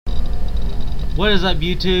What is up,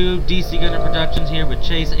 YouTube? DC Gunner Productions here with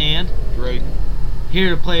Chase and Drake. Here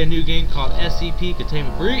to play a new game called SCP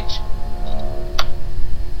Containment Breach.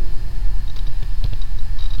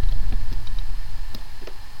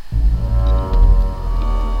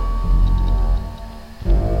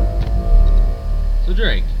 So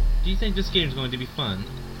Drake, do you think this game is going to be fun?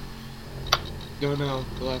 Don't know.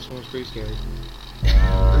 The last one was pretty scary.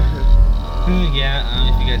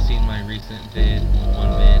 Yeah, if you guys seen my recent vid,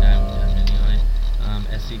 one vid I haven't done many on it,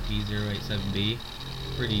 SCP-087B,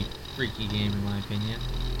 pretty freaky game in my opinion.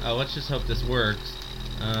 Let's just hope this works.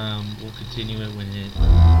 We'll continue it when it...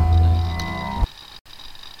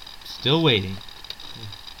 Still waiting.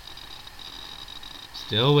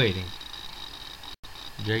 Still waiting.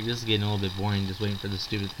 Drake, this is getting a little bit boring, just waiting for the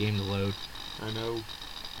stupid game to load. I know.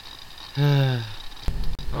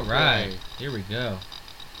 Alright, here we go.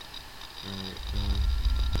 Alright,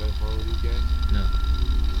 do I follow these guys? No.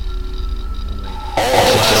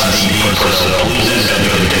 All SCP personnel, please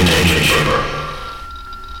exit the containment chamber.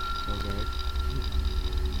 Okay.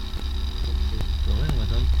 Go in with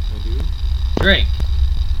them. I do? Drake,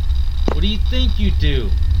 what do you think you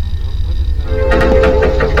do? What is that?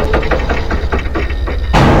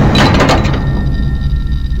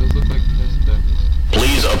 Those look like test dummies.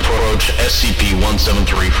 Please approach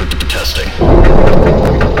SCP-173 for testing.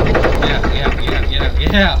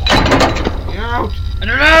 Get out. Get out! I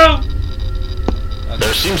don't know! Okay.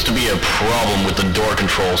 There seems to be a problem with the door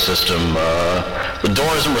control system. The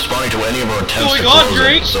door isn't responding to any of our attempts to close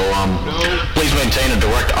it. So, please maintain a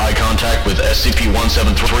direct eye contact with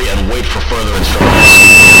SCP-173 and wait for further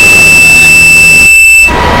instructions.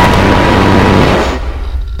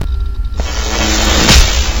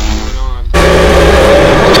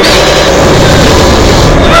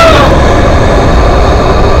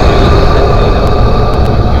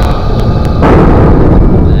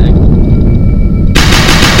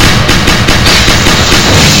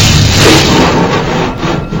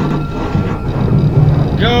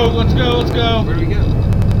 Let's go. Where do we go?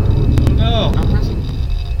 No. I'm pressing.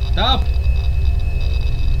 Stop.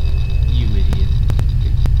 You idiot.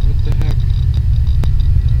 What the heck?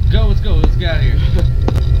 Go, let's go. Let's get out of here.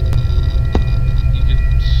 You can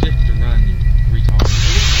shift to run, you retard.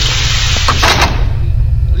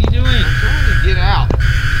 What are you doing? I'm trying to get out.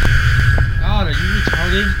 God, are you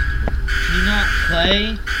retarded? Can you not play?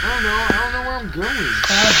 I don't know where I'm going.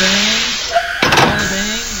 Bada bang. Bada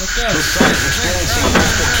bang. Let's go. This site is experiencing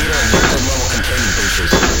multiple keto and micro-level containment breaches.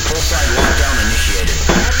 Full site lockdown initiated.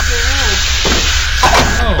 How to get out?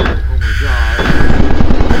 Oh. Oh my god.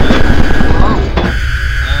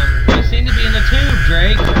 You seem to be in the tube,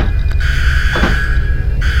 Drake.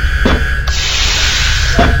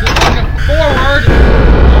 Looking forward.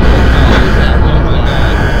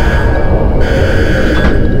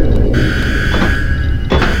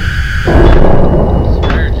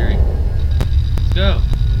 Swear, Drake. Let's go.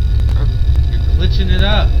 You're glitching it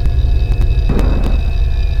up.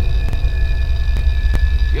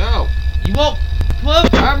 Go. You won't move.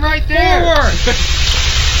 I'm right there. Forward.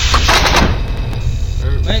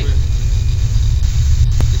 Wait.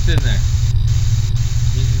 It's in there.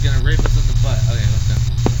 He's gonna rape us in the butt. Okay, let's go.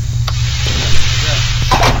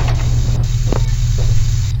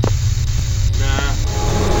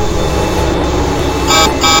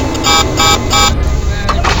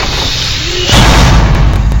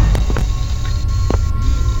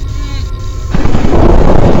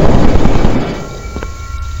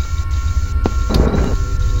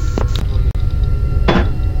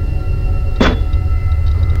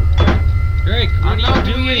 Drake, what I'm are not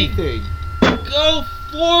you doing doing? anything. Go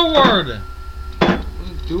forward! I'm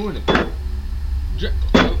doing it.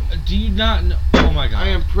 Do you not know? Oh my god. I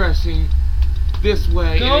am pressing this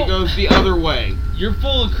way and it goes the other way. You're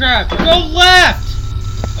full of crap. Go left!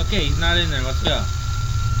 Okay, he's not in there. Let's go.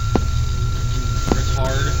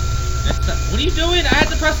 Retard. What are you doing? I had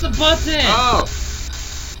to press the button! Oh!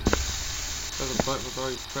 The button was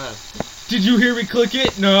already pressed. Did you hear me click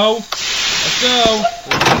it? No. Let's go.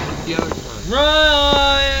 The other time.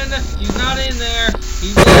 Run! He's not in there.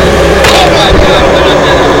 He's in. Oh my god!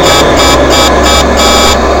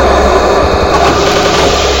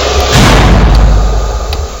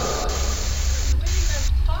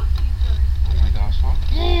 Oh my gosh,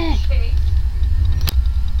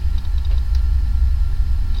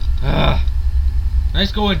 huh?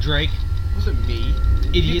 Nice going, Drake. It wasn't me.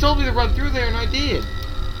 Idiot. You told me to run through there and I did.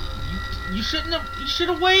 You shouldn't have. You should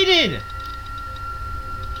have waited.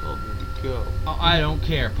 Told me to go. Oh, I don't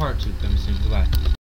care. Part 2 coming soon. Goodbye.